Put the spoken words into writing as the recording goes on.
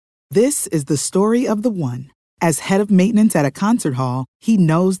This is the story of the one. As head of maintenance at a concert hall, he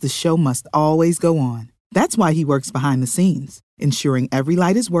knows the show must always go on. That's why he works behind the scenes, ensuring every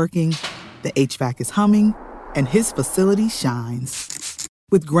light is working, the HVAC is humming, and his facility shines.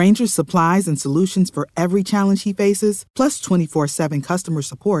 With Grainger's supplies and solutions for every challenge he faces, plus 24/7 customer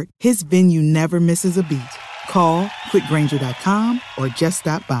support, his venue never misses a beat. Call quickgrainger.com or just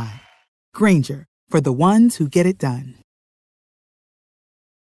stop by. Grainger, for the ones who get it done.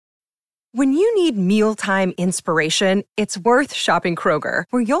 When you need mealtime inspiration, it's worth shopping Kroger,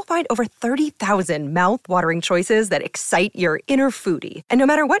 where you'll find over 30,000 mouth-watering choices that excite your inner foodie. And no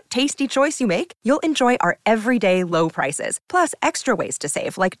matter what tasty choice you make, you'll enjoy our everyday low prices, plus extra ways to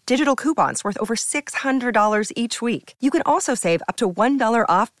save, like digital coupons worth over $600 each week. You can also save up to $1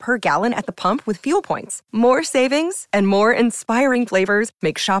 off per gallon at the pump with fuel points. More savings and more inspiring flavors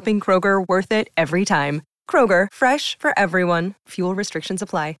make shopping Kroger worth it every time. Kroger, fresh for everyone. Fuel restrictions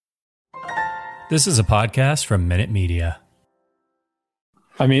apply. This is a podcast from Minute Media.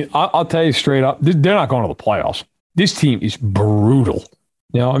 I mean, I'll tell you straight up, they're not going to the playoffs. This team is brutal.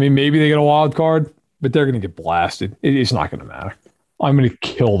 You know, I mean, maybe they get a wild card, but they're going to get blasted. It's not going to matter. I'm going to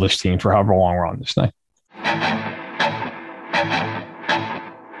kill this team for however long we're on this thing.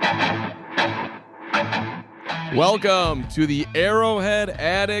 Welcome to the Arrowhead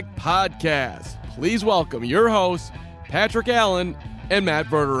Addict Podcast. Please welcome your hosts, Patrick Allen and Matt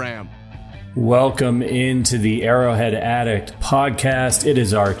Verderam. Welcome into the Arrowhead Addict Podcast. It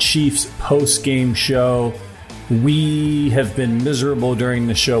is our Chiefs post-game show. We have been miserable during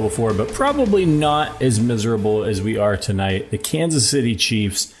the show before, but probably not as miserable as we are tonight. The Kansas City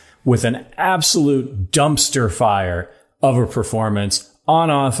Chiefs with an absolute dumpster fire of a performance on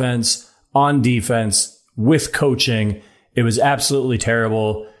offense, on defense, with coaching. It was absolutely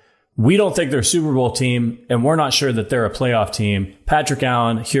terrible. We don't think they're a Super Bowl team, and we're not sure that they're a playoff team. Patrick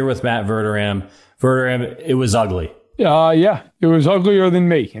Allen here with Matt Verderam. Verderam, it was ugly. Yeah, it was uglier than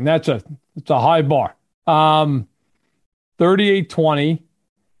me, and it's a high bar. 38-20.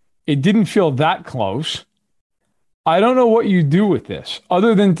 It didn't feel that close. I don't know what you do with this,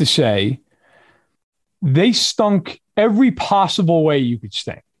 other than to say they stunk every possible way you could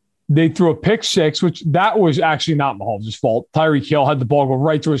stink. They threw a pick six, which that was actually not Mahomes' fault. Tyreek Hill had the ball go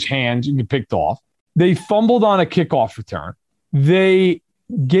right to his hands and get picked off. They fumbled on a kickoff return. They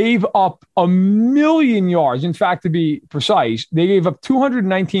gave up 1,000,000 yards. In fact, to be precise, they gave up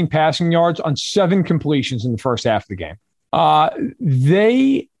 219 passing yards on 7 completions in the first half of the game.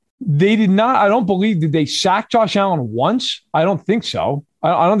 They did not, I don't believe, did they sack Josh Allen once? I don't think so.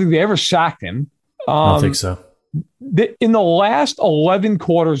 I don't think they ever sacked him. I don't think so. In the last 11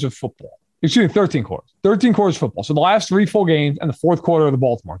 quarters of football, 13 quarters of football. So the last 3 full games and the fourth quarter of the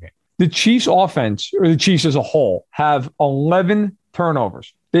Baltimore game, the Chiefs offense, or the Chiefs as a whole, have 11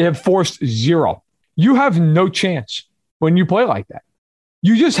 turnovers. They have forced 0. You have no chance when you play like that.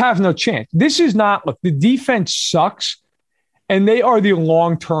 You just have no chance. This is not, look, the defense sucks and they are the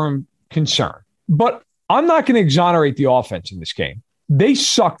long-term concern. But I'm not going to exonerate the offense in this game. They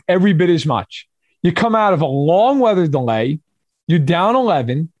sucked every bit as much. You come out of a long weather delay. You're down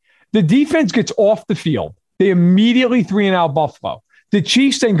 11. The defense gets off the field. They immediately 3-and-out Buffalo. The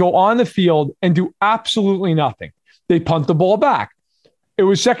Chiefs then go on the field and do absolutely nothing. They punt the ball back. It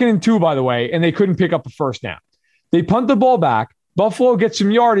was 2nd and 2, by the way, and they couldn't pick up a first down. They punt the ball back. Buffalo gets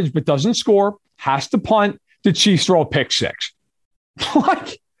some yardage, but doesn't score, has to punt. The Chiefs throw a pick six.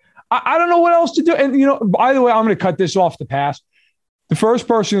 Like, I don't know what else to do. And, you know, by the way, I'm going to cut this off the pass. The first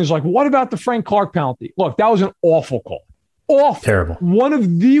person is like, what about the Frank Clark penalty? Look, that was an awful call. Awful. Terrible. One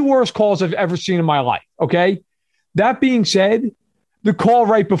of the worst calls I've ever seen in my life. Okay. That being said, the call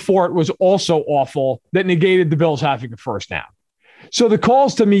right before it was also awful that negated the Bills having a first down. So the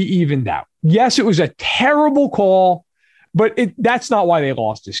calls to me evened out. Yes, it was a terrible call, but that's not why they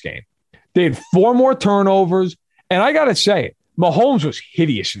lost this game. They had 4 more turnovers. And I got to say it, Mahomes was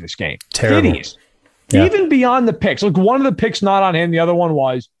hideous in this game. Terrible. Hideous. Yeah. Even beyond the picks. Like, one of the picks not on him, the other one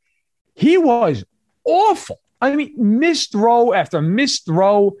was. He was awful. I mean, missed throw after missed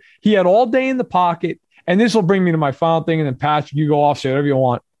throw. He had all day in the pocket. And this will bring me to my final thing. And then, Patrick, you go off, say whatever you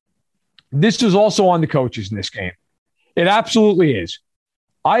want. This is also on the coaches in this game. It absolutely is.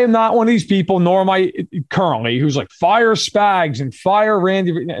 I am not one of these people, nor am I currently, who's like, fire Spags and fire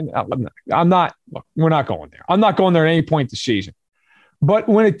Randy. I'm not. Look, we're not going there. I'm not going there at any point this season. But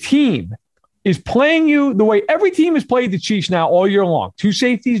when a team is playing you the way every team has played the Chiefs now all year long, 2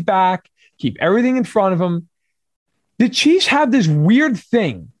 safeties back, keep everything in front of them, the Chiefs have this weird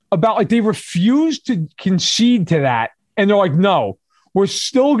thing about, like, they refuse to concede to that. And they're like, no, we're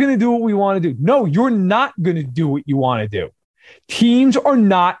still going to do what we want to do. No, you're not going to do what you want to do. Teams are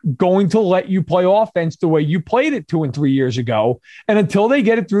not going to let you play offense the way you played it 2 and 3 years ago. And until they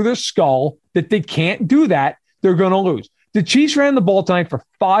get it through their skull that they can't do that, they're going to lose. The Chiefs ran the ball tonight for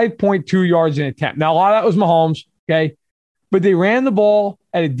 5.2 yards an attempt. Now, a lot of that was Mahomes, okay? But they ran the ball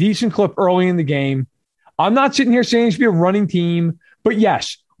at a decent clip early in the game. I'm not sitting here saying it should be a running team, but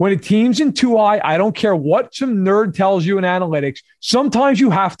yes, when a team's in too high, I don't care what some nerd tells you in analytics, sometimes you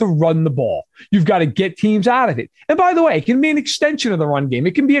have to run the ball. You've got to get teams out of it. And by the way, it can be an extension of the run game.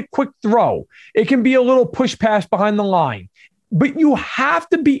 It can be a quick throw. It can be a little push pass behind the line. But you have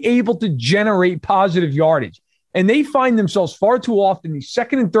to be able to generate positive yardage. And they find themselves far too often these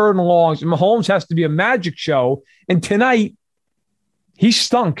second and third and longs, and Mahomes has to be a magic show. And tonight, he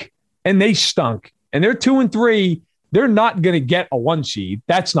stunk, and they stunk. And they're 2 and 3. They're not going to get a 1 seed.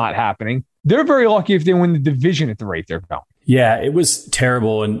 That's not happening. They're very lucky if they win the division at the rate they're going. Yeah, it was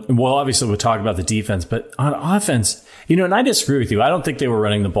terrible. And well, obviously we'll talk about the defense, but on offense, and I disagree with you. I don't think they were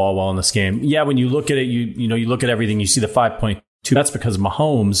running the ball well in this game. Yeah, when you look at it, you look at everything, you see the 5.2. That's because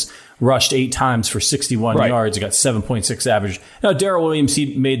Mahomes rushed 8 times for 61 yards. He got 7.6 average. Now, Darrell Williams,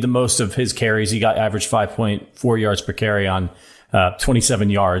 he made the most of his carries. He got average 5.4 yards per carry on 27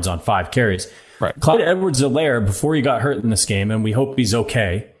 yards on 5 carries. Right. Clyde Edwards-Helaire, before he got hurt in this game, and we hope he's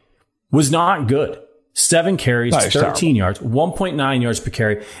okay, was not good. 7 carries, 13 yards, 1.9 yards per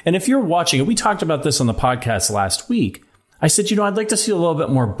carry. And if you're watching, and we talked about this on the podcast last week, I said, I'd like to see a little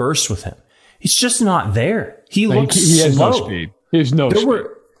bit more burst with him. He's just not there. He looks slow. He has no speed. He has no speed.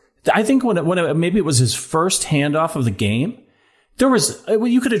 I think when maybe it was his first handoff of the game,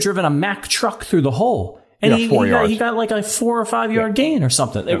 you could have driven a Mack truck through the hole. And he got like a 4 or 5 yard gain or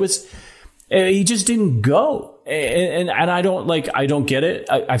something. Yeah. He just didn't go. And I don't get it.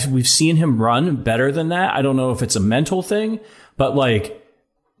 We've seen him run better than that. I don't know if it's a mental thing, but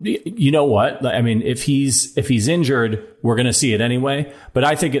you know what? I mean, if he's injured, we're going to see it anyway. But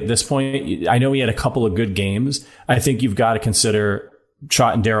I think at this point, I know he had a couple of good games. I think you've got to consider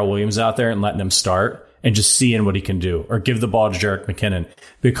trotting Darrell Williams out there and letting him start and just seeing what he can do, or give the ball to Jerick McKinnon,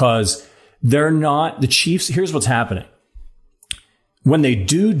 because they're not the Chiefs. Here's what's happening. When they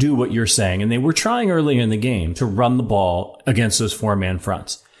do what you're saying, and they were trying early in the game to run the ball against those 4-man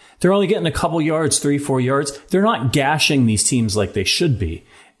fronts, they're only getting a couple yards, 3-4 yards. They're not gashing these teams like they should be.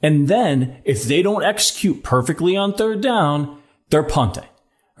 And then if they don't execute perfectly on third down, they're punting,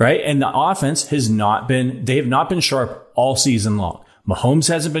 right? And the offense they have not been sharp all season long. Mahomes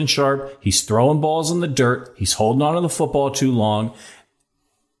hasn't been sharp. He's throwing balls in the dirt. He's holding on to the football too long.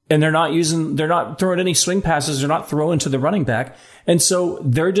 And they're not throwing any swing passes. They're not throwing to the running back. And so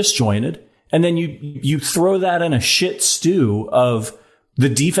they're disjointed. And then you throw that in a shit stew of the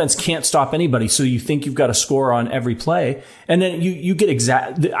defense can't stop anybody. So you think you've got to score on every play. And then you get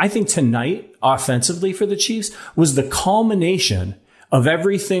I think tonight, offensively for the Chiefs, was the culmination of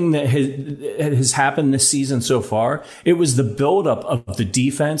everything that has happened this season so far. It was the buildup of the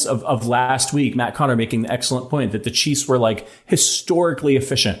defense of last week. Matt Connor making the excellent point that the Chiefs were historically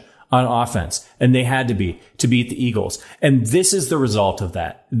efficient on offense, and they had to be to beat the Eagles. And this is the result of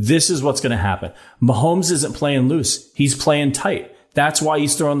that. This is what's going to happen. Mahomes isn't playing loose. He's playing tight. That's why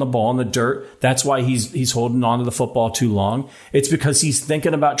he's throwing the ball in the dirt. That's why he's holding on to the football too long. It's because he's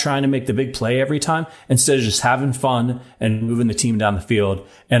thinking about trying to make the big play every time instead of just having fun and moving the team down the field.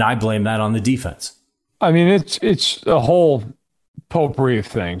 And I blame that on the defense. I mean, it's a whole potpourri of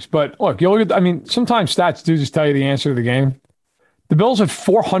things. But look, sometimes stats do just tell you the answer to the game. The Bills had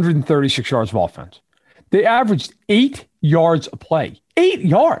 436 yards of offense. They averaged 8 yards a play. 8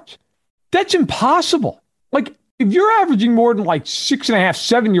 yards. That's impossible. If you're averaging more than 6.5,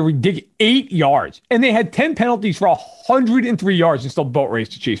 7, you're ridiculous. 8 yards. And they had 10 penalties for 103 yards and still boat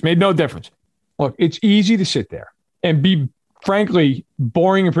raced the Chiefs. Made no difference. Look, it's easy to sit there and be, frankly,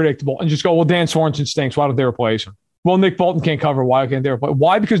 boring and predictable and just go, well, Dan Sorensen stinks. Why don't they replace him? Well, Nick Bolton can't cover. Why can't they replace him?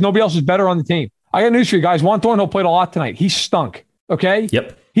 Why? Because nobody else is better on the team. I got news for you guys. Juan Thornhill played a lot tonight. He stunk. Okay?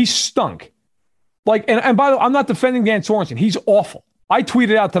 Yep. He stunk. And by the way, I'm not defending Dan Sorensen. He's awful. I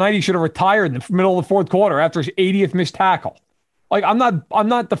tweeted out tonight he should have retired in the middle of the fourth quarter after his 80th missed tackle. I'm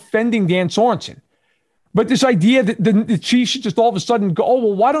not defending Dan Sorensen. But this idea that the Chiefs should just all of a sudden go, oh,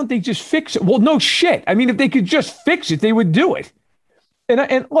 well, why don't they just fix it? Well, no shit. I mean, if they could just fix it, they would do it.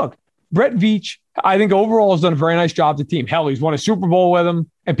 And look, Brett Veach, I think overall has done a very nice job with the team. Hell, he's won a Super Bowl with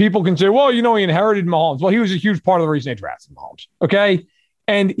him. And people can say, well, he inherited Mahomes. Well, he was a huge part of the reason they drafted Mahomes. Okay?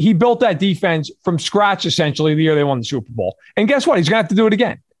 And he built that defense from scratch, essentially, the year they won the Super Bowl. And guess what? He's going to have to do it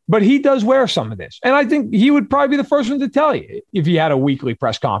again. But he does wear some of this. And I think he would probably be the first one to tell you if he had a weekly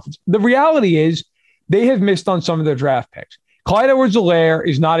press conference. The reality is they have missed on some of their draft picks. Clyde Edwards-Helaire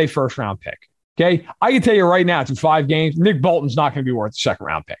is not a first-round pick. Okay. I can tell you right now, through 5 games, Nick Bolton's not going to be worth a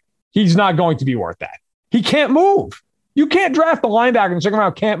second-round pick. He's not going to be worth that. He can't move. You can't draft a linebacker in the second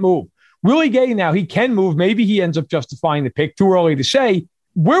round, can't move. Willie Gay now, he can move. Maybe he ends up justifying the pick. Too early to say.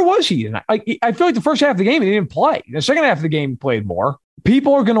 Where was he? I feel like the first half of the game, he didn't play. The second half of the game, he played more.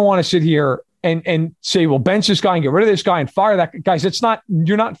 People are going to want to sit here and say, well, bench this guy and get rid of this guy and fire that. Guys,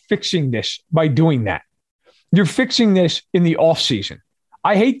 you're not fixing this by doing that. You're fixing this in the offseason.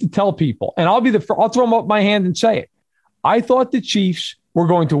 I hate to tell people, and I'll throw them up my hand and say it. I thought the Chiefs were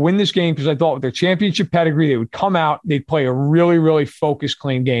going to win this game because I thought with their championship pedigree, they would come out, they'd play a really, really focused,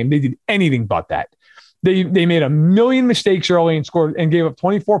 clean game. They did anything but that. They made a million mistakes early and scored and gave up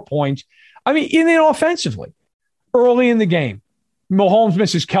 24 points. I mean, even offensively, early in the game, Mahomes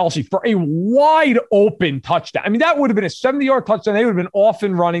misses Kelsey for a wide open touchdown. I mean, that would have been a 70-yard touchdown. They would have been off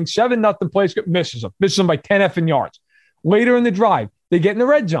and running. 7-0 plays, misses them by 10 effing yards. Later in the drive, they get in the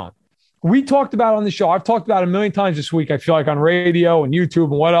red zone. We talked about on the show. I've talked about it a million times this week. I feel like on radio and YouTube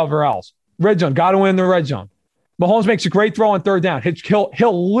and whatever else. Red zone, got to win the red zone. Mahomes makes a great throw on third down.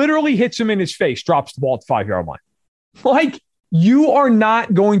 He'll literally hits him in his face, drops the ball at the 5-yard line. Like, you are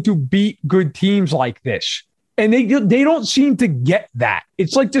not going to beat good teams like this. And they don't seem to get that.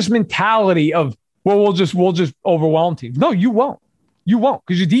 It's like this mentality of, well, we'll just overwhelm teams. No, you won't. You won't,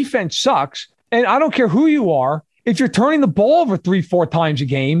 because your defense sucks. And I don't care who you are. If you're turning the ball over 3-4 times a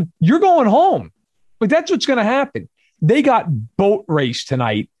game, you're going home. But that's what's going to happen. They got boat raced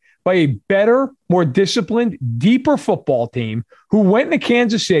tonight by a better, more disciplined, deeper football team who went into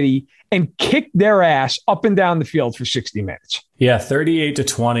Kansas City and kicked their ass up and down the field for 60 minutes. Yeah,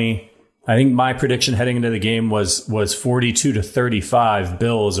 38-20. I think my prediction heading into the game was 42-35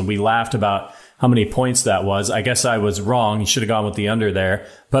 Bills, and we laughed about how many points that was. I guess I was wrong. You should have gone with the under there,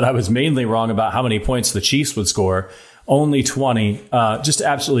 but I was mainly wrong about how many points the Chiefs would score. Only 20. Just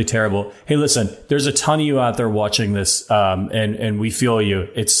absolutely terrible. Hey, listen, there's a ton of you out there watching this, and we feel you.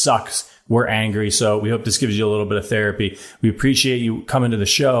 It sucks. We're angry. So we hope this gives you a little bit of therapy. We appreciate you coming to the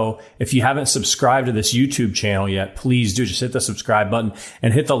show. If you haven't subscribed to this YouTube channel yet, please do. Just hit the subscribe button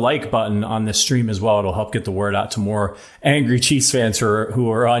and hit the like button on this stream as well. It'll help get the word out to more angry Chiefs fans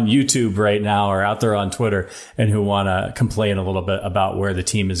who are on YouTube right now or out there on Twitter and who want to complain a little bit about where the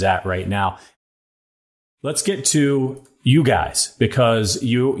team is at right now. Let's get to you guys, because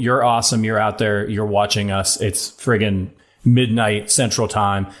you're awesome. You're out there. You're watching us. It's friggin' midnight Central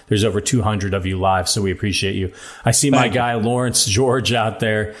Time. There's over 200 of you live, so we appreciate you. I see my guy Lawrence George out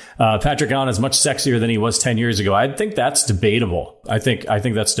there. Patrick Allen is much sexier than he was 10 years ago. I think that's debatable. I think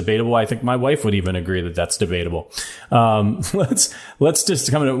that's debatable. I think my wife would even agree that that's debatable. Let's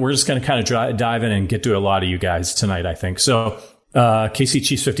just come in. We're just going to kind of dive in and get to a lot of you guys tonight, I think. So KC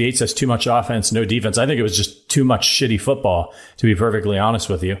Chiefs 58 says too much offense, no defense. I think it was just too much shitty football, to be perfectly honest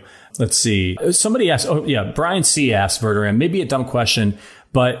with you. Let's see. Somebody asked, Brian C. asked Verderam, maybe a dumb question,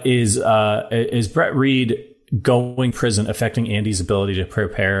 but is Brett Reed going prison affecting Andy's ability to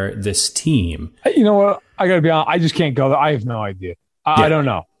prepare this team? You know what? I got to be honest. I just can't go there. I have no idea. I don't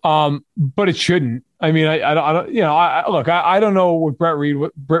know. But it shouldn't. I mean, I don't, look, I don't know what Brett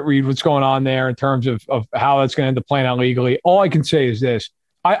Reed, what's going on there in terms of how that's going to end up playing out legally. All I can say is this.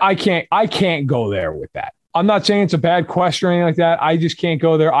 I can't go there with that. I'm not saying it's a bad question or anything like that. I just can't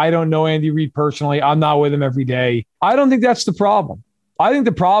go there. I don't know Andy Reid personally. I'm not with him every day. I don't think that's the problem. I think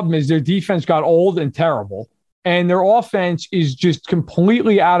the problem is their defense got old and terrible, and their offense is just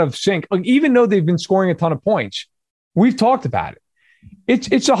completely out of sync. Like, even though they've been scoring a ton of points, we've talked about it.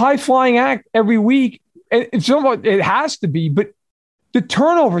 It's a high-flying act every week. And it has to be, but the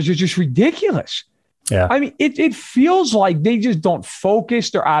turnovers are just ridiculous. Yeah. I mean, it feels like they just don't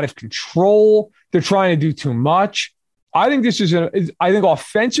focus. They're out of control. They're trying to do too much. I think I think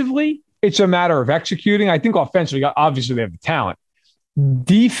offensively, it's a matter of executing. I think offensively, obviously they have the talent.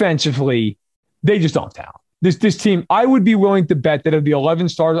 Defensively, they just don't have talent. This team, I would be willing to bet that of the 11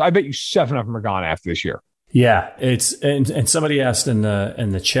 starters, I bet you 7 of them are gone after this year. Yeah, and somebody asked in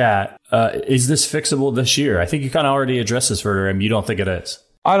the chat, is this fixable this year? I think you kind of already addressed this, Verderam. You don't think it is?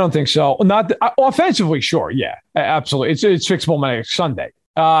 I don't think so. Offensively, sure, yeah, absolutely. It's fixable next Sunday.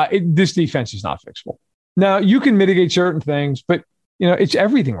 This defense is not fixable. Now, you can mitigate certain things, but it's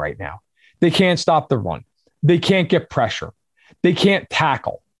everything right now. They can't stop the run. They can't get pressure. They can't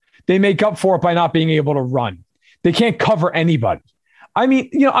tackle. They make up for it by not being able to run. They can't cover anybody. I mean,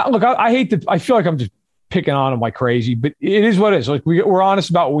 look, I feel like I'm just picking on them like crazy, but it is what it is. Like, we're honest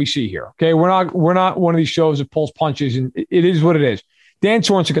about what we see here. Okay. We're not one of these shows that pulls punches, and it is what it is. Dan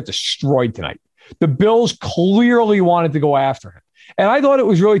Sorensen got destroyed tonight. The Bills clearly wanted to go after him. And I thought it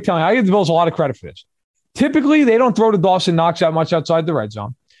was really telling. I give the Bills a lot of credit for this. Typically, they don't throw to Dawson Knox that much outside the red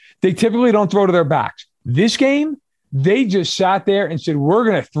zone. They typically don't throw to their backs. This game, they just sat there and said, we're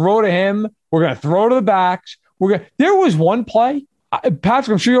going to throw to him. We're going to throw to the backs. There was one play.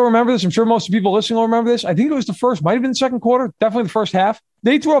 Patrick, I'm sure you'll remember this. I'm sure most of the people listening will remember this. I think it was the first, might have been the second quarter, definitely the first half.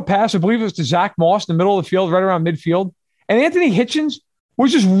 They threw a pass, I believe it was to Zach Moss in the middle of the field, right around midfield. And Anthony Hitchens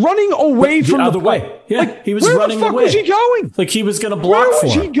was just running away from the other way. Yeah, like, he was running away. Where the fuck was he going? Like he was going to block for him.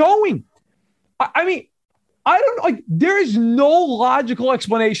 Where was he going? I mean, I don't like. There is no logical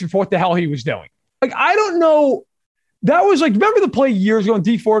explanation for what the hell he was doing. Like I don't know. That was like, remember the play years ago when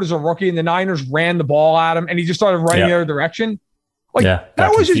Dee Ford as a rookie and the Niners ran the ball at him and he just started running the other direction? Like that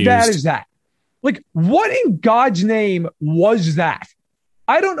was confused. As bad as that. Like what in God's name was that?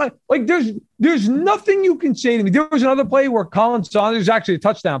 I don't know. Like there's nothing you can say to me. There was another play where Colin Saunders, actually a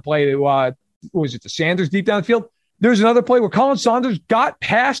touchdown play to, was it the Sanders deep down the field? There's another play where Colin Saunders got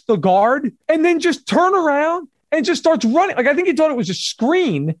past the guard and then just turned around and just starts running. Like I think he thought it was a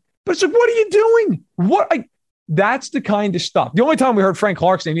screen, but it's like, what are you doing? That's the kind of stuff. The only time we heard Frank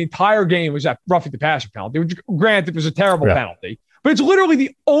Clark's name the entire game was that roughing the passer penalty, which granted it was a terrible penalty, but it's literally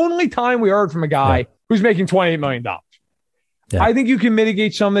the only time we heard from a guy who's making $28 million. Yeah. I think you can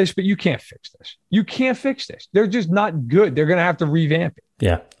mitigate some of this, but you can't fix this. You can't fix this. They're just not good. They're going to have to revamp it.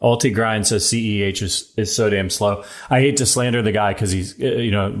 Yeah. Alti Grind says CEH is so damn slow. I hate to slander the guy because he's,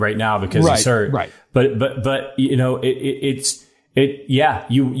 right now because he's hurt. Right. But you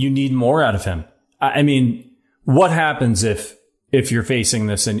need more out of him. I mean, what happens if you're facing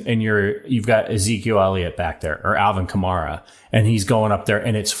this and you've got Ezekiel Elliott back there or Alvin Kamara and he's going up there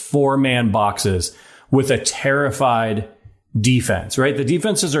and it's 4-man boxes with a terrified defense, right? The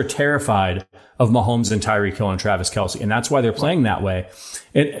defenses are terrified of Mahomes and Tyreek Hill and Travis Kelce, and that's why they're playing that way.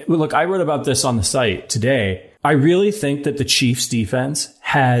 And look, I wrote about this on the site today. I really think that the Chiefs defense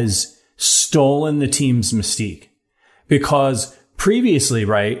has stolen the team's mystique because previously,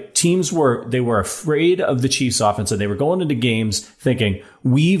 right, teams were afraid of the Chiefs offense and they were going into games thinking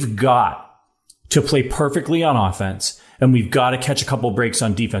we've got to play perfectly on offense and we've got to catch a couple breaks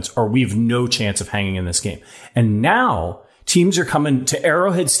on defense or we've no chance of hanging in this game. And now teams are coming to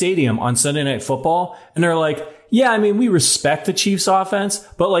Arrowhead Stadium on Sunday Night Football and they're like, yeah, I mean, we respect the Chiefs offense,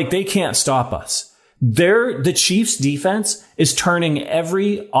 but like they can't stop us. The Chiefs defense is turning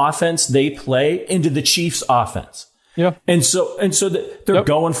every offense they play into the Chiefs offense. Yeah. And so they're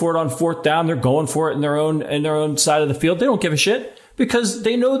going for it on fourth down. They're going for it in their own side of the field. They don't give a shit because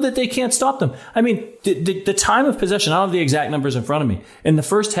they know that they can't stop them. I mean, the time of possession, I don't have the exact numbers in front of me. In the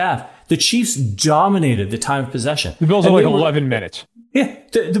first half, the Chiefs dominated the time of possession. The Bills had like 11 minutes. Yeah.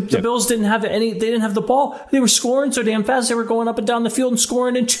 The Bills didn't have they didn't have the ball. They were scoring so damn fast. They were going up and down the field and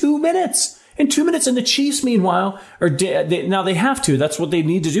scoring in 2 minutes. And the Chiefs, meanwhile, now they have to. That's what they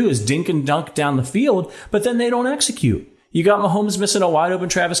need to do is dink and dunk down the field, but then they don't execute. You got Mahomes missing a wide open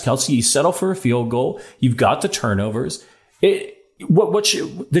Travis Kelce. You settle for a field goal. You've got the turnovers. The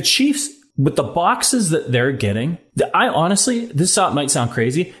Chiefs, with the boxes that they're getting, I honestly, this might sound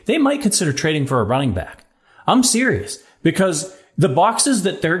crazy. They might consider trading for a running back. I'm serious because the boxes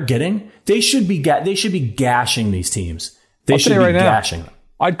that they're getting, they should be gashing these teams. They should be gashing them.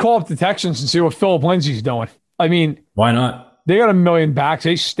 I'd call up the Texans and see what Philip Lindsay's doing. I mean, why not? They got $1 million backs.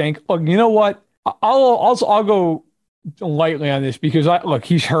 They stink. Look, you know what? I'll go lightly on this because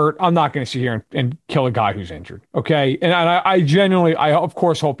he's hurt. I'm not going to sit here and kill a guy who's injured. Okay, and I genuinely, of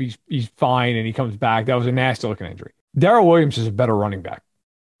course hope he's fine and he comes back. That was a nasty looking injury. Darrell Williams is a better running back,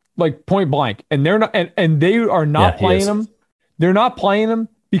 like point blank, and they're not, and they are not playing him. They're not playing him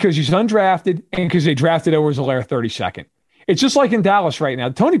because he's undrafted and because they drafted Edwards-Helaire 32nd. It's just like in Dallas right now.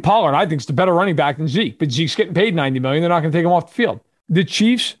 Tony Pollard, I think, is the better running back than Zeke, but Zeke's getting paid $90 million. They're not going to take him off the field. The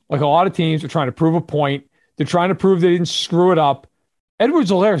Chiefs, like a lot of teams, are trying to prove a point. They're trying to prove they didn't screw it up.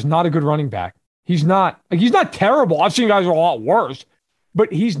 Edwards-Helaire is not a good running back. He's not terrible. I've seen guys who are a lot worse,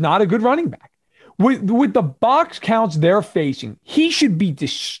 but he's not a good running back. With the box counts they're facing, he should be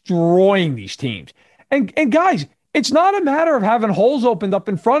destroying these teams. And guys, it's not a matter of having holes opened up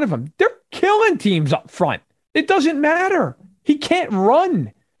in front of him. They're killing teams up front. It doesn't matter. He can't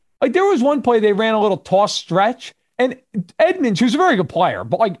run. Like there was one play they ran a little toss stretch, and Edmonds, who's a very good player,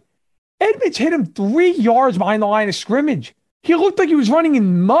 but Edmonds hit him 3 yards behind the line of scrimmage. He looked like he was running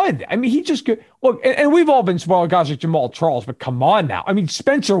in mud. I mean, he just look, and we've all been spoiled guys like Jamal Charles, but come on now. I mean,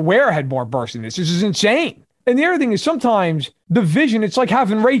 Spencer Ware had more bursts than this. This is insane. And the other thing is sometimes the vision, it's like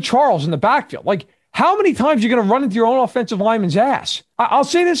having Ray Charles in the backfield. Like, how many times are you going to run into your own offensive lineman's ass? I'll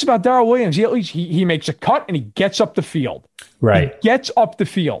say this about Darrell Williams. He makes a cut and he gets up the field. Right. He gets up the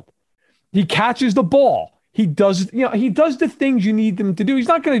field. He catches the ball. He does the things you need them to do. He's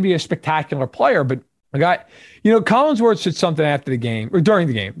not going to be a spectacular player, but Collinsworth said something after the game, or during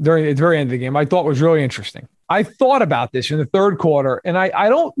the game, during the very end of the game, I thought was really interesting. I thought about this in the third quarter, and I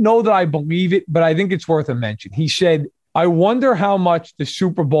don't know that I believe it, but I think it's worth a mention. He said, I wonder how much the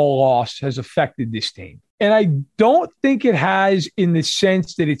Super Bowl loss has affected this team. And I don't think it has, in the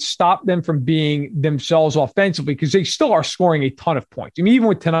sense that it stopped them from being themselves offensively, because they still are scoring a ton of points. I mean, even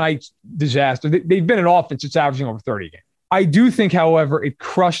with tonight's disaster, they've been an offense that's averaging over 30 a game. I do think, however, it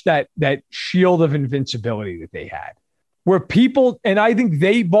crushed that shield of invincibility that they had, where people, and I think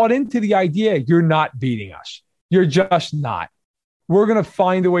they bought into the idea, you're not beating us. You're just not. We're going to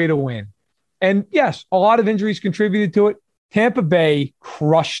find a way to win. And yes, a lot of injuries contributed to it. Tampa Bay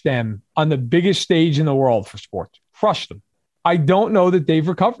crushed them on the biggest stage in the world for sports. Crushed them. I don't know that they've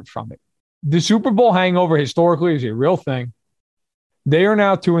recovered from it. The Super Bowl hangover historically is a real thing. They are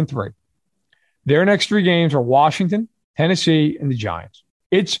now 2-3. Their next 3 games are Washington, Tennessee, and the Giants.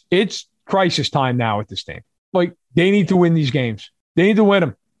 It's crisis time now with this team. Like, they need to win these games. They need to win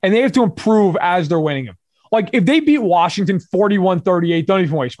them. And they have to improve as they're winning them. Like, if they beat Washington 41-38, don't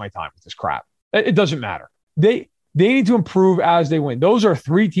even waste my time with this crap. It doesn't matter. They need to improve as they win. Those are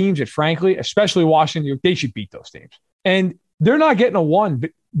 3 teams that, frankly, especially Washington, they should beat those teams. And they're not getting a 1,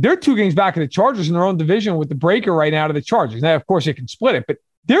 but they're 2 games back of the Chargers in their own division with the breaker right now to the Chargers. Now, of course, they can split it, but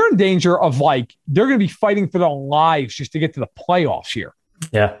they're in danger of, like, they're going to be fighting for their lives just to get to the playoffs here.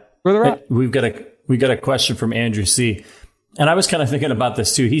 Yeah. Where they're at. We've got a question from Andrew C. And I was kind of thinking about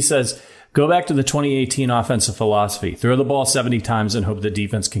this too. He says, go back to the 2018 offensive philosophy. Throw the ball 70 times and hope the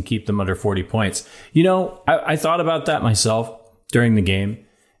defense can keep them under 40 points. I thought about that myself during the game.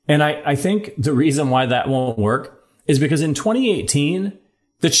 And I think the reason why that won't work is because in 2018,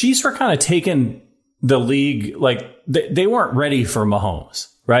 the Chiefs were kind of taking the league, like they weren't ready for Mahomes,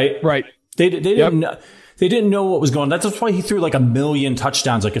 right? Right. They didn't know. They didn't know what was going on. That's why he threw like 1 million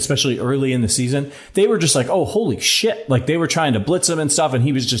touchdowns, like especially early in the season. They were just like, oh, holy shit. Like they were trying to blitz him and stuff, and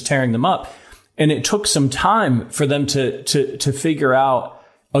he was just tearing them up. And it took some time for them to figure out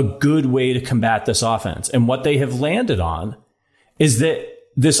a good way to combat this offense. And what they have landed on is that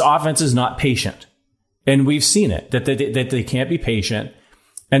this offense is not patient. And we've seen it, that they can't be patient.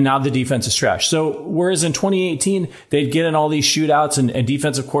 And now the defense is trash. So whereas in 2018, they'd get in all these shootouts and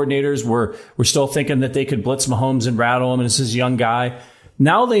defensive coordinators were still thinking that they could blitz Mahomes and rattle him, and it's this young guy.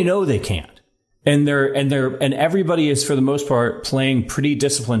 Now they know they can't. And everybody is, for the most part, playing pretty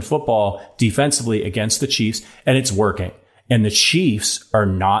disciplined football defensively against the Chiefs, and it's working. And the Chiefs are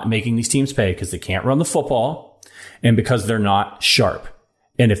not making these teams pay because they can't run the football and because they're not sharp.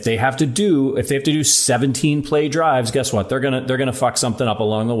 And if they have to do 17 play drives, guess what? They're gonna fuck something up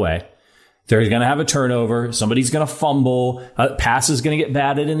along the way. They're gonna have a turnover. Somebody's gonna fumble. A pass is gonna get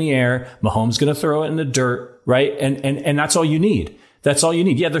batted in the air. Mahomes gonna throw it in the dirt, right? And that's all you need. That's all you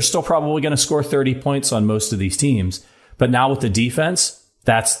need. Yeah, they're still probably gonna score 30 points on most of these teams, but now with the defense,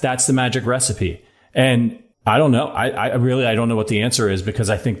 that's the magic recipe. And I don't know. I really don't know what the answer is, because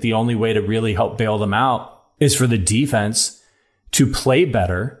I think the only way to really help bail them out is for the defense to play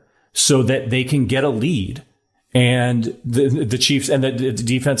better so that they can get a lead. And the Chiefs and the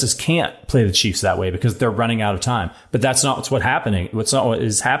defenses can't play the Chiefs that way because they're running out of time. But that's not what's happening. What's not what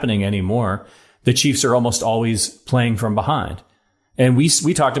is happening anymore. The Chiefs are almost always playing from behind. And we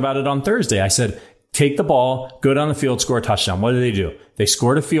talked about it on Thursday. I said, take the ball, go down the field, score a touchdown. What do? They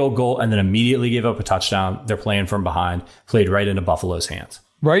scored a field goal and then immediately gave up a touchdown. They're playing from behind, played right into Buffalo's hands.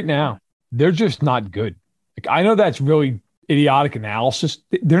 Right now, they're just not good. Like, I know that's really idiotic analysis.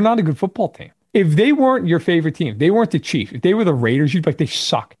 They're not a good football team. If they weren't your favorite team, they weren't the Chiefs. If they were the Raiders, you'd be like, they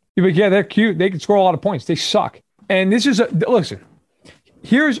suck. You'd be like, yeah, they're cute. They can score a lot of points. They suck. And this is listen,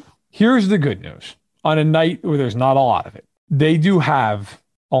 here's the good news. On a night where there's not a lot of it, they do have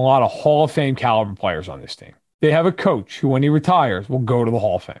a lot of Hall of Fame caliber players on this team. They have a coach who, when he retires, will go to the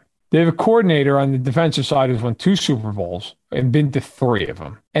Hall of Fame. They have a coordinator on the defensive side who's won 2 Super Bowls and been to 3 of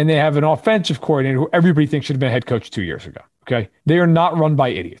them. And they have an offensive coordinator who everybody thinks should have been head coach 2 years ago. Okay. They are not run by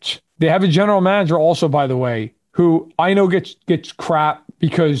idiots. They have a general manager also, by the way, who I know gets crap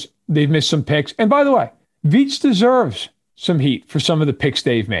because they've missed some picks. And by the way, Veach deserves some heat for some of the picks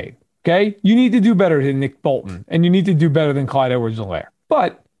they've made. Okay. You need to do better than Nick Bolton, and you need to do better than Clyde Edwards-Helaire.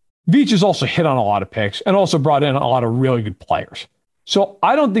 But Veach has also hit on a lot of picks and also brought in a lot of really good players. So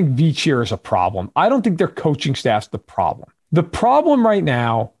I don't think Veach here is a problem. I don't think their coaching staff's the problem. The problem right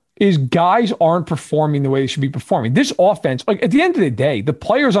now is guys aren't performing the way they should be performing. This offense, like at the end of the day, the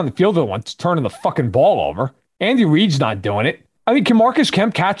players on the field are the ones turning the fucking ball over. Andy Reid's not doing it. I mean, can Marcus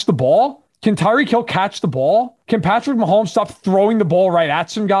Kemp catch the ball? Can Tyreek Hill catch the ball? Can Patrick Mahomes stop throwing the ball right at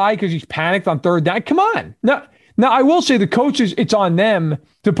some guy because he's panicked on third down? Come on. None Now, I will say the coaches, it's on them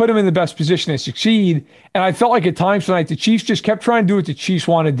to put them in the best position to succeed. And I felt like at times tonight, the Chiefs just kept trying to do what the Chiefs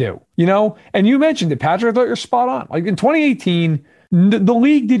want to do, you know? And you mentioned it, Patrick. I thought you're spot on. Like in 2018, the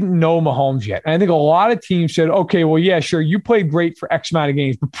league didn't know Mahomes yet. And I think a lot of teams said, okay, well, yeah, sure, you played great for X amount of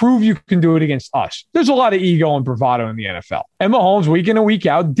games, but prove you can do it against us. There's a lot of ego and bravado in the NFL. And Mahomes, week in and week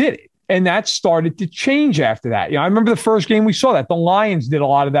out, did it. And that started to change after that. You know, I remember the first game we saw that. The Lions did a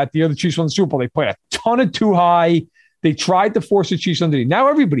lot of that the year the Chiefs won the Super Bowl. They played a ton of too high. They tried to force the Chiefs underneath. Now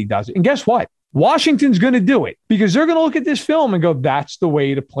everybody does it. And guess what? Washington's going to do it because they're going to look at this film and go, that's the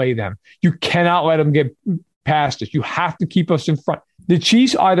way to play them. You cannot let them get past us. You have to keep us in front. The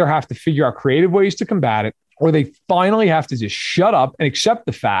Chiefs either have to figure out creative ways to combat it, or they finally have to just shut up and accept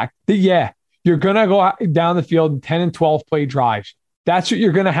the fact that, yeah, you're going to go down the field in 10 and 12 play drives. That's what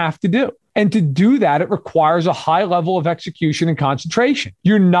you're going to have to do. And to do that, it requires a high level of execution and concentration.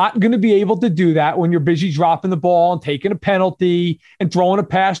 You're not going to be able to do that when you're busy dropping the ball and taking a penalty and throwing a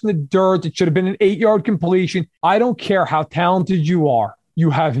pass in the dirt. It should have been an 8-yard completion. I don't care how talented you are.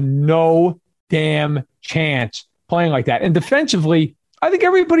 You have no damn chance playing like that. And defensively, I think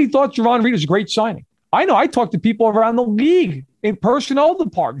everybody thought Javon Reed was a great signing. I know I talked to people around the league in personnel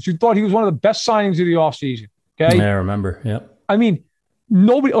departments who thought he was one of the best signings of the offseason. Okay? Yeah, I remember. Yep. I mean,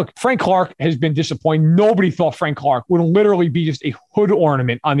 nobody, look, Frank Clark has been disappointing. Nobody thought Frank Clark would literally be just a hood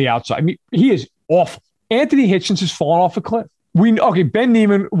ornament on the outside. I mean, he is awful. Anthony Hitchens has fallen off a cliff. Ben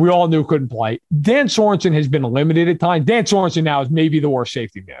Neiman, we all knew couldn't play. Dan Sorensen has been limited at times. Dan Sorensen now is maybe the worst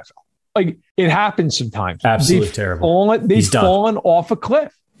safety in the NFL. Like, it happens sometimes. Absolutely terrible. They've fallen off a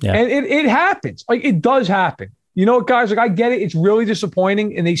cliff. Yeah. And it happens. Like, it does happen. You know what, guys? Like, I get it. It's really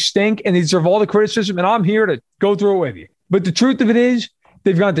disappointing, and they stink, and they deserve all the criticism, and I'm here to go through it with you. But the truth of it is,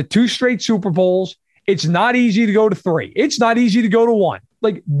 they've gone to 2 straight Super Bowls. It's not easy to go to 3. It's not easy to go to 1.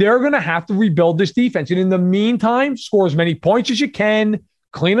 Like, they're going to have to rebuild this defense. And in the meantime, score as many points as you can,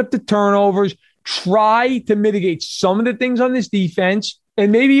 clean up the turnovers, try to mitigate some of the things on this defense,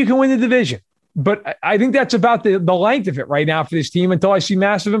 and maybe you can win the division. But I think that's about the length of it right now for this team until I see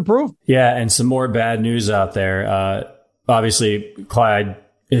massive improvement. Yeah, and some more bad news out there. Obviously, Clyde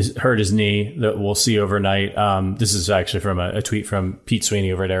hurt his knee that we'll see overnight. This is actually from a tweet from Pete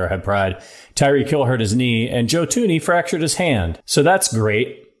Sweeney over at Arrowhead Pride. Tyreek Hill hurt his knee, and Joe Thuney fractured his hand. So that's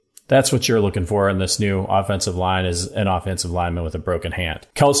great. That's what you're looking for in this new offensive line, is an offensive lineman with a broken hand.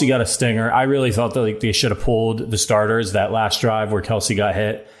 Kelsey got a stinger. I really thought that they should have pulled the starters that last drive where Kelsey got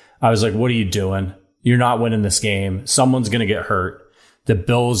hit. I was like, what are you doing? You're not winning this game. Someone's going to get hurt. The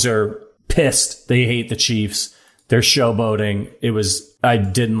Bills are pissed. They hate the Chiefs. They're showboating. I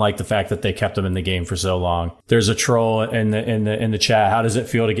didn't like the fact that they kept them in the game for so long. There's a troll in the chat. How does it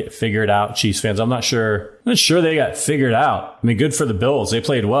feel to get figured out, Chiefs fans? I'm not sure they got figured out. I mean, good for the Bills. They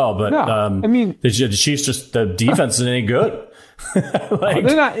played well, but the Chiefs the defense isn't any good.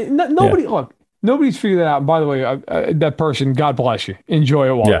 They're not. Nobody. Yeah. Look, nobody's figured that out. And by the way, that person, God bless you. Enjoy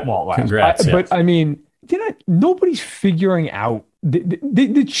it while it lasts. Congrats. But I mean, nobody's figuring out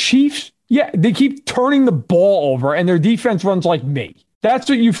the Chiefs. Yeah, they keep turning the ball over, and their defense runs like me. That's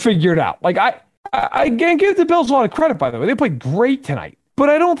what you figured out. Like, I can't give the Bills a lot of credit, by the way. They played great tonight. But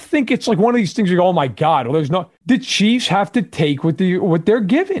I don't think it's like one of these things you go, oh, my God. Well, the Chiefs have to take what they're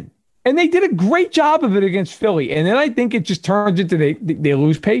given. And they did a great job of it against Philly. And then I think it just turns into they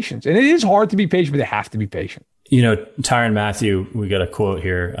lose patience. And it is hard to be patient, but they have to be patient. You know, Tyrann Mathieu, we got a quote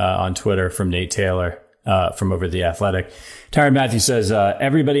here on Twitter from Nate Taylor from over The Athletic. Tyrann Mathieu says,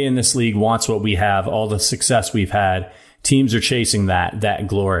 everybody in this league wants what we have, all the success we've had. Teams are chasing that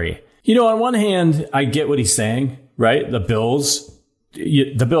glory. You know, on one hand, I get what he's saying, right? The Bills,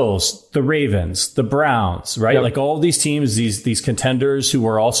 the Ravens, the Browns, right? Yep. Like all these teams, these contenders who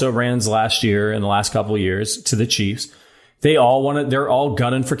were also Rams last year in the last couple of years to the Chiefs, they're all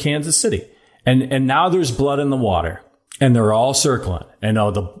gunning for Kansas City. And now there's blood in the water. And they're all circling. And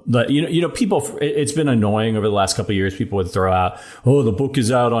people, it's been annoying over the last couple of years. People would throw out, oh, the book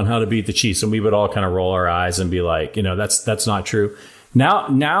is out on how to beat the Chiefs. And we would all kind of roll our eyes and be like, that's not true.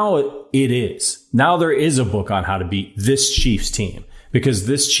 Now it is. Now there is a book on how to beat this Chiefs team, because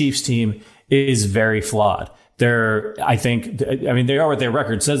this Chiefs team is very flawed. They are what their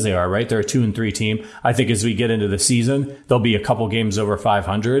record says they are, right? They're a 2-3 team. I think as we get into the season, they'll be a couple games over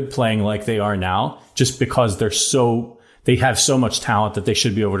 500 playing like they are now, just because they have so much talent that they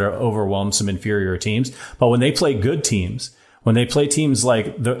should be able to overwhelm some inferior teams. But when they play good teams, when they play teams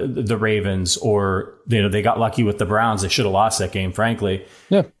like the Ravens, or they got lucky with the Browns, they should have lost that game, frankly.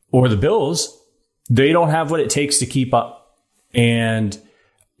 Yeah. Or the Bills, they don't have what it takes to keep up. And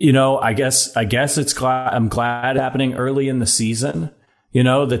I guess I'm glad happening early in the season,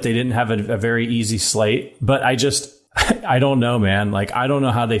 that they didn't have a very easy slate. But I don't know, man. Like, I don't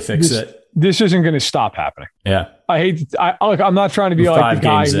know how they fix it. This isn't going to stop happening. Yeah. I'm not trying to be like the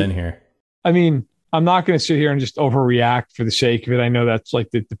guy. 5 games in here. I mean, I'm not going to sit here and just overreact for the sake of it. I know that's like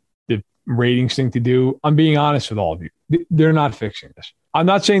the ratings thing to do. I'm being honest with all of you. They're not fixing this. I'm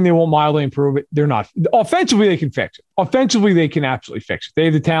not saying they won't mildly improve it. They're not. Offensively, they can fix it. Offensively, they can absolutely fix it. They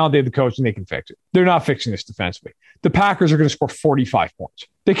have the talent, they have the coach, and they can fix it. They're not fixing this defensively. The Packers are going to score 45 points.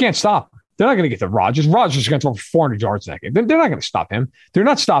 They can't stop them. They're not going to get to Rodgers. Rodgers is going to throw 400 yards in that game. They're not going to stop him. They're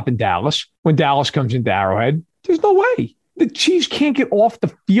not stopping Dallas when Dallas comes into Arrowhead. There's no way. The Chiefs can't get off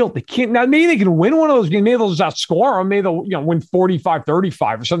the field. They can't. Now, maybe they can win one of those games. Maybe they'll just outscore them. Maybe they'll win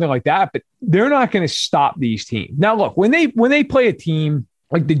 45-35 or something like that. But they're not going to stop these teams. Now, look, when they play a team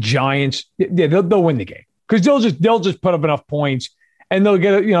like the Giants, yeah, they'll win the game because they'll just put up enough points and they'll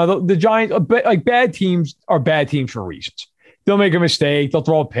get the Giants. Like, bad teams are bad teams for reasons. They'll make a mistake. They'll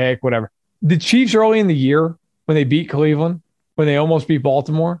throw a pick, whatever. The Chiefs early in the year when they beat Cleveland, when they almost beat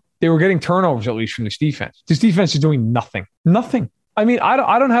Baltimore, they were getting turnovers at least from this defense. This defense is doing nothing. Nothing. I mean,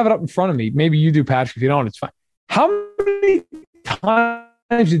 I don't have it up in front of me. Maybe you do, Patrick. If you don't, it's fine. How many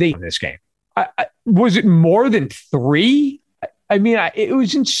times did they win this game? Was it more than 3? I mean, it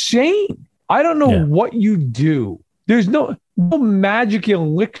was insane. I don't know what you do. There's no magic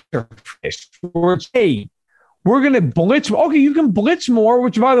elixir for this. Where it's, hey, we're going to blitz. Okay, you can blitz more,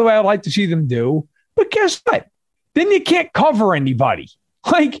 which, by the way, I'd like to see them do. But guess what? Then you can't cover anybody.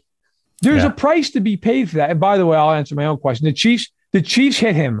 Like, there's a price to be paid for that. And by the way, I'll answer my own question. The Chiefs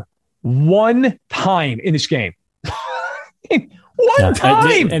hit him 1 time in this game. One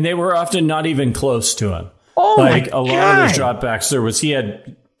time. And they were often not even close to him. Oh, like, my a lot God. of those dropbacks, he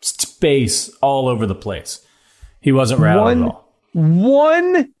had space all over the place. He wasn't rattled at all.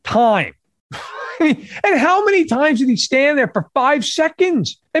 1 time. And how many times did he stand there for 5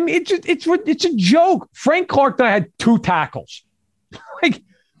 seconds? I mean, it's a joke. Frank Clark and I had 2 tackles. Like,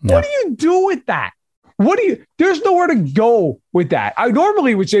 what do you do with that? There's nowhere to go with that. I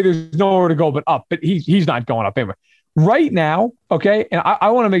normally would say there's nowhere to go but up, but he's not going up anyway. Right now, okay, and I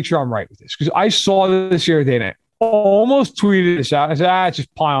want to make sure I'm right with this because I saw this the other day and I almost tweeted this out. I said, it's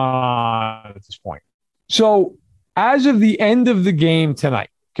just piling on at this point. So as of the end of the game tonight,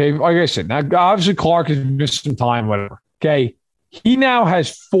 okay, like I said, now obviously Clark has missed some time, whatever. Okay, he now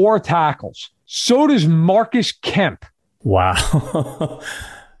has 4 tackles. So does Marcus Kemp. Wow.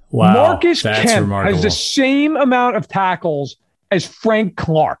 Wow. Marcus That's Kemp remarkable. has the same amount of tackles as Frank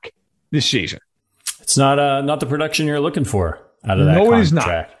Clark this season. It's not the production you're looking for out of that contract. No, it is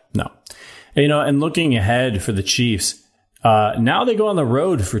not. No. And looking ahead for the Chiefs, now they go on the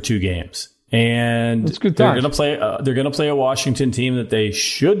road for 2 games. And they're going to play a Washington team that they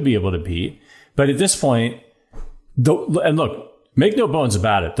should be able to beat. But at this point, and look, make no bones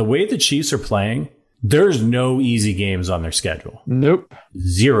about it. The way the Chiefs are playing, there's no easy games on their schedule. Nope.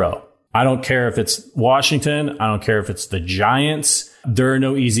 0. I don't care if it's Washington. I don't care if it's the Giants. There are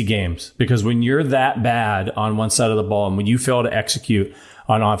no easy games because when you're that bad on one side of the ball and when you fail to execute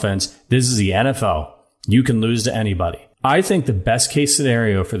on offense, this is the NFL. You can lose to anybody. I think the best case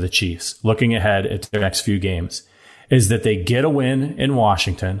scenario for the Chiefs, looking ahead at their next few games, is that they get a win in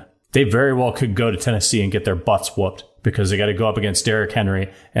Washington. They very well could go to Tennessee and get their butts whooped because they got to go up against Derrick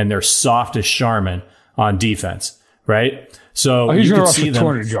Henry and their softest Sharman on defense, right? So he's you going could to see for them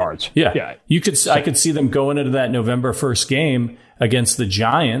 200 yards. Yeah. I could see them going into that November 1st game against the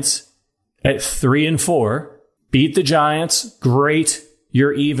Giants at 3-4, beat the Giants. Great.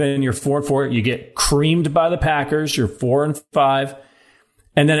 You're even. You're 4-4. You get creamed by the Packers. You're 4-5.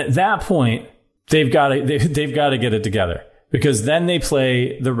 And then at that point, they've got to get it together because then they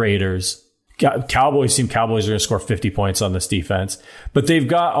play the Raiders. Cowboys are going to score 50 points on this defense, but they've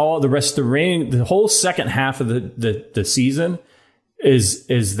got all the rest of the whole second half of the season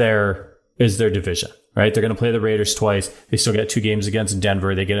is their division, right? They're going to play the Raiders twice. They still get 2 games against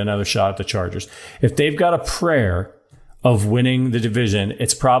Denver. They get another shot at the Chargers. If they've got a prayer of winning the division,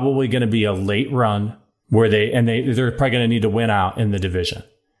 it's probably going to be a late run where they're probably going to need to win out in the division.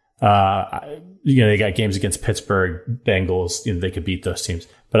 They got games against Pittsburgh, Bengals. They could beat those teams,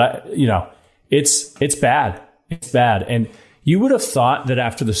 but it's bad. It's bad. And you would have thought that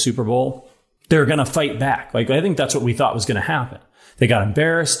after the Super Bowl, they're going to fight back. Like, I think that's what we thought was going to happen. They got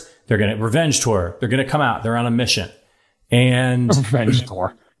embarrassed. They're going to revenge tour. They're going to come out. They're on a mission. And revenge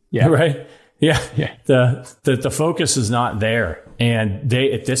tour. Yeah. Right. Yeah. The focus is not there. And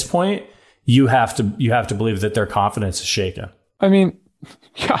they, at this point, you have to believe that their confidence is shaken. I mean,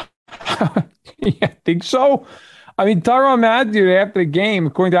 yeah, I think so. I mean, Tyrann Mathieu, after the game,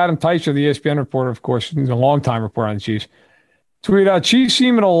 according to Adam Teicher, the ESPN reporter, of course, he's a longtime reporter on the Chiefs, Tweet out, Chiefs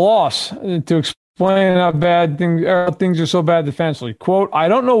seem at a loss to explain how things are so bad defensively. Quote, I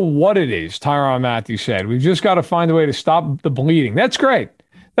don't know what it is, Tyrann Mathieu said. We've just got to find a way to stop the bleeding. That's great.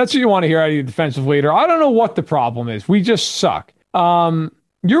 That's what you want to hear out of your defensive leader. I don't know what the problem is. We just suck.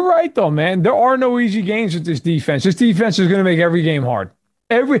 You're right, though, man. There are no easy games with this defense. This defense is going to make every game hard.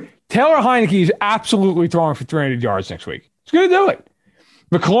 Taylor Heineke is absolutely throwing for 300 yards next week. He's going to do it.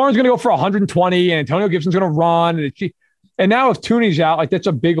 McLaurin's going to go for 120, and Antonio Gibson's going to run. And now if Tooney's out, like that's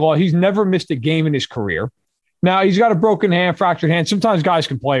a big loss. He's never missed a game in his career. Now he's got a broken hand, fractured hand. Sometimes guys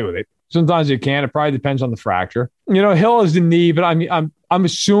can play with it. Sometimes they can't. It probably depends on the fracture. Hill is the knee, but I'm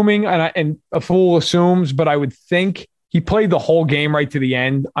assuming, and a fool assumes, but I would think he played the whole game right to the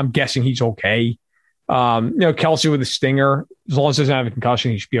end. I'm guessing he's okay. Kelsey with a stinger, as long as he doesn't have a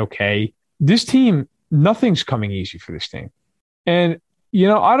concussion, he should be okay. This team, nothing's coming easy for this team. And,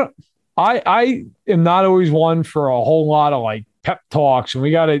 I am not always one for a whole lot of like pep talks, and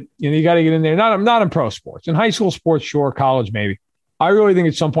you got to get in there. Not in pro sports. In high school sports, sure. College, maybe. I really think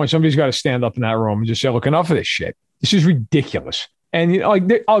at some point somebody's got to stand up in that room and just say, look, enough of this shit. This is ridiculous. And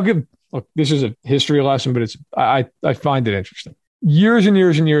this is a history lesson, but I find it interesting. Years and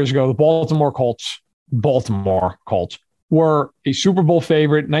years and years ago, the Baltimore Colts were a Super Bowl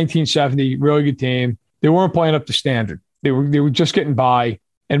favorite, 1970, really good team. They weren't playing up to standard. They were just getting by.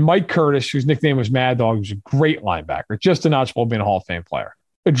 And Mike Curtis, whose nickname was Mad Dog, was a great linebacker, just a notch below being a Hall of Fame player,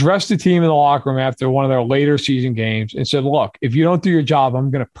 addressed the team in the locker room after one of their later season games and said, look, if you don't do your job, I'm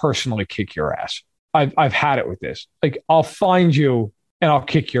going to personally kick your ass. I've had it with this. Like, I'll find you and I'll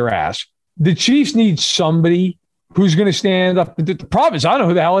kick your ass. The Chiefs need somebody who's going to stand up. The problem is, I don't know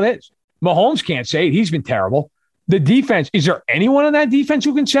who the hell it is. Mahomes can't say it. He's been terrible. The defense, is there anyone on that defense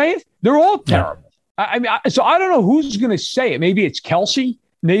who can say it? They're all terrible. Yeah. So I don't know who's going to say it. Maybe it's Kelsey.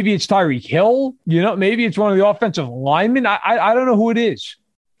 Maybe it's Tyreek Hill. Maybe it's one of the offensive linemen. I don't know who it is.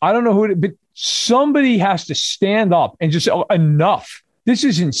 But somebody has to stand up and just say, enough. This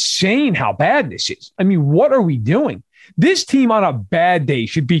is insane how bad this is. I mean, what are we doing? This team on a bad day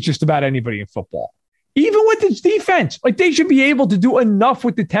should beat just about anybody in football. Even with its defense, like they should be able to do enough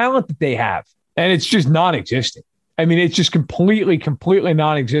with the talent that they have. And it's just non-existent. I mean, it's just completely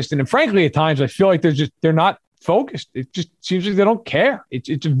non-existent. And frankly, at times I feel like they're not focused. It just seems like they don't care.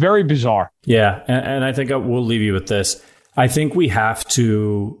 It's very bizarre. Yeah. And I think we'll leave you with this. I think we have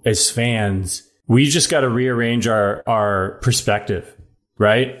to, as fans, we just got to rearrange our perspective,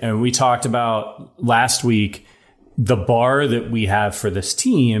 right? And we talked about last week the bar that we have for this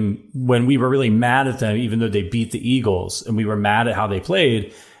team when we were really mad at them, even though they beat the Eagles, and we were mad at how they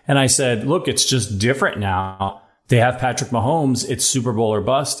played. And I said, look, it's just different now. They have Patrick Mahomes. It's Super Bowl or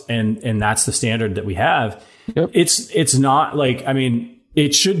bust. And that's the standard that we have. Yep. It's not like, I mean,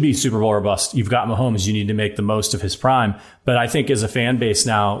 it should be Super Bowl or bust. You've got Mahomes. You need to make the most of his prime. But I think as a fan base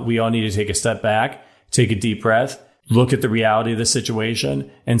now, we all need to take a step back, take a deep breath, look at the reality of the situation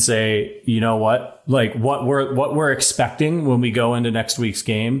and say, you know what? Like what we're expecting when we go into next week's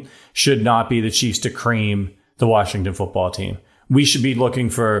game should not be the Chiefs to cream the Washington football team. We should be looking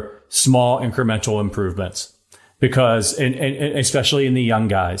for small incremental improvements because, and especially in the young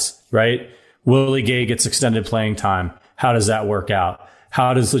guys, right? Willie Gay gets extended playing time. How does that work out?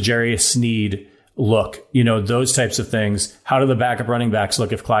 How does L'Jarius Sneed look? Those types of things. How do the backup running backs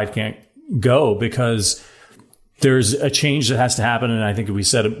look if Clyde can't go? Because there's a change that has to happen. And I think we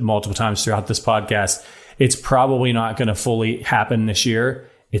said it multiple times throughout this podcast. It's probably not going to fully happen this year.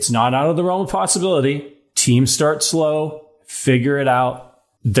 It's not out of the realm of possibility. Teams start slow, figure it out.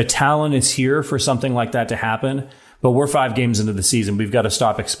 The talent is here for something like that to happen. But we're 5 games into the season. We've got to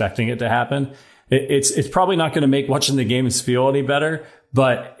stop expecting it to happen. It's probably not going to make watching the games feel any better.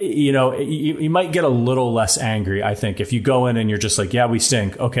 But, you might get a little less angry, I think, if you go in and you're just like, yeah, we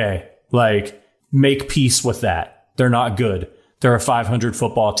stink. Okay, like, make peace with that. They're not good. They're a 500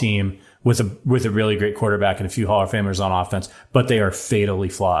 football team with a really great quarterback and a few Hall of Famers on offense, but they are fatally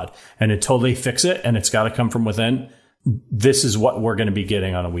flawed. And until they fix it, and it's got to come from within, this is what we're going to be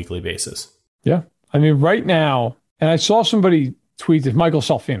getting on a weekly basis. Yeah. I mean, right now, and I saw somebody tweet this, Michael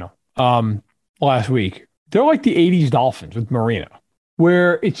Salfino, last week. They're like the 80s Dolphins with Marino,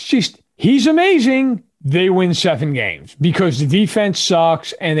 where it's just, he's amazing. They win 7 games because the defense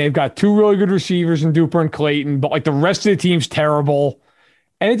sucks and they've got 2 really good receivers in Duper and Clayton, but like the rest of the team's terrible.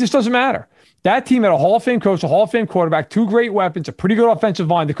 And it just doesn't matter. That team had a Hall of Fame coach, a Hall of Fame quarterback, 2 great weapons, a pretty good offensive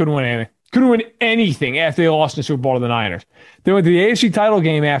line that couldn't win anything. Couldn't win anything after they lost in the Super Bowl to the Niners. They went to the AFC title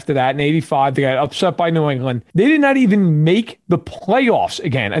game after that in 85. They got upset by New England. They did not even make the playoffs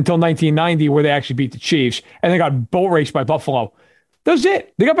again until 1990, where they actually beat the Chiefs, and they got boat raced by Buffalo. That was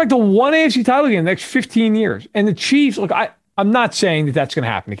it. They got back to 1 AFC title game in the next 15 years. And the Chiefs, look, I'm I'm not saying that that's going to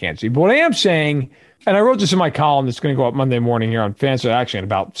happen to Kansas City. But what I am saying, and I wrote this in my column that's going to go up Monday morning here on Fantasy, actually in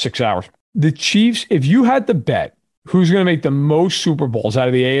about 6 hours. The Chiefs, if you had to bet who's going to make the most Super Bowls out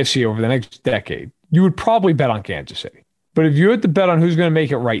of the AFC over the next decade, you would probably bet on Kansas City. But if you had to bet on who's going to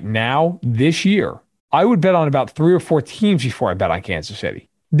make it right now, this year, I would bet on about 3 or 4 teams before I bet on Kansas City.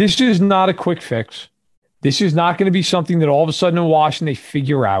 This is not a quick fix. This is not going to be something that all of a sudden in Washington they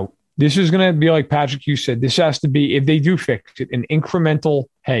figure out. This is going to be like Patrick, you said, this has to be, if they do fix it, an incremental,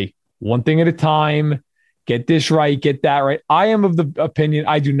 hey, one thing at a time, get this right, get that right. I am of the opinion,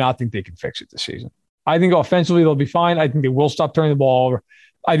 I do not think they can fix it this season. I think offensively they'll be fine. I think they will stop turning the ball over.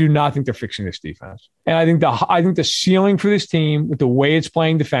 I do not think they're fixing this defense. And I think the ceiling for this team with the way it's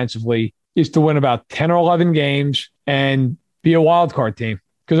playing defensively is to win about 10 or 11 games and be a wild card team.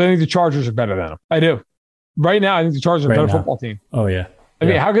 Because I think the Chargers are better than them. I do. Right now, I think the Chargers are a better football team. Oh, yeah. I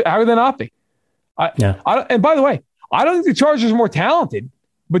mean, how could they not be? And by the way, I don't think the Chargers are more talented,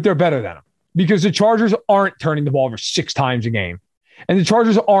 but they're better than them. Because the Chargers aren't turning the ball over 6 times a game. And the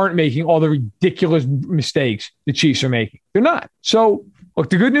Chargers aren't making all the ridiculous mistakes the Chiefs are making. They're not. So,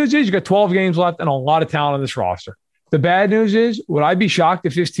 look, the good news is you got 12 games left and a lot of talent on this roster. The bad news is, would I be shocked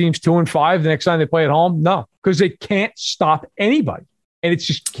if this team's 2-5 the next time they play at home? No, because they can't stop anybody. And it's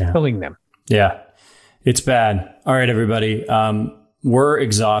just killing them. Yeah, it's bad. All right, everybody. We're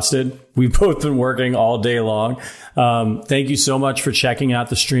exhausted. We've both been working all day long. Thank you so much for checking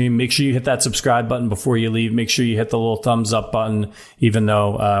out the stream. Make sure you hit that subscribe button before you leave. Make sure you hit the little thumbs up button, even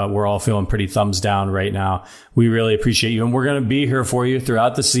though we're all feeling pretty thumbs down right now. We really appreciate you. And we're going to be here for you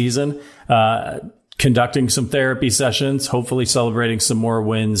throughout the season, conducting some therapy sessions, hopefully celebrating some more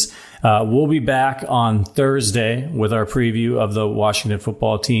wins. We'll be back on Thursday with our preview of the Washington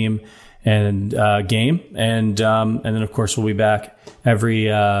football team and game, and then of course we'll be back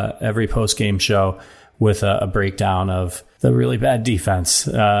every post game show with a breakdown of the really bad defense.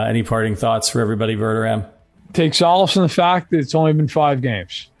 Any parting thoughts for everybody, Verderame? Take solace in the fact that it's only been 5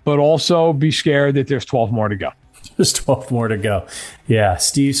 games, but also be scared that there's 12 more to go. There's 12 more to go. Yeah,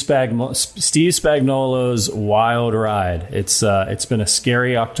 Steve Spagnuolo's wild ride. It's been a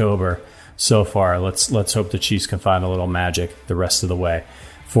scary October so far. Let's hope the Chiefs can find a little magic the rest of the way.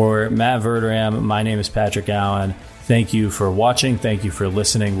 For Matt Verderame, my name is Patrick Allen. Thank you for watching. Thank you for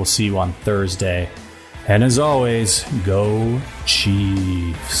listening. We'll see you on Thursday. And as always, go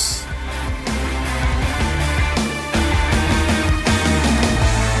Chiefs.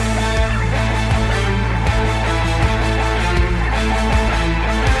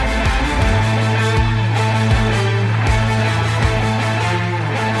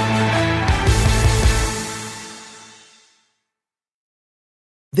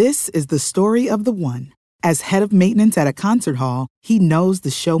 This is the story of the one. As head of maintenance at a concert hall, he knows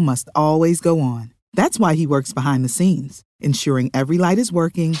the show must always go on. That's why he works behind the scenes, ensuring every light is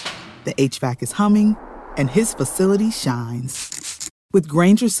working, the HVAC is humming, and his facility shines. With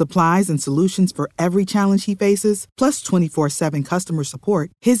Grainger's supplies and solutions for every challenge he faces, plus 24/7 customer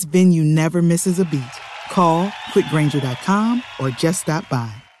support, his venue never misses a beat. Call quickgrainger.com or just stop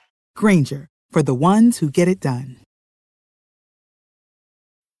by. Grainger, for the ones who get it done.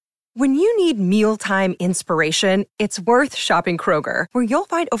 When you need mealtime inspiration, it's worth shopping Kroger, where you'll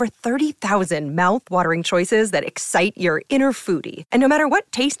find over 30,000 mouth-watering choices that excite your inner foodie. And no matter what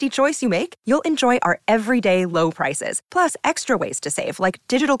tasty choice you make, you'll enjoy our everyday low prices, plus extra ways to save, like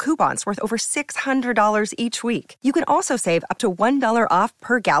digital coupons worth over $600 each week. You can also save up to $1 off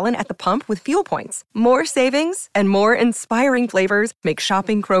per gallon at the pump with fuel points. More savings and more inspiring flavors make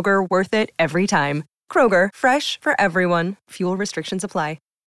shopping Kroger worth it every time. Kroger, fresh for everyone. Fuel restrictions apply.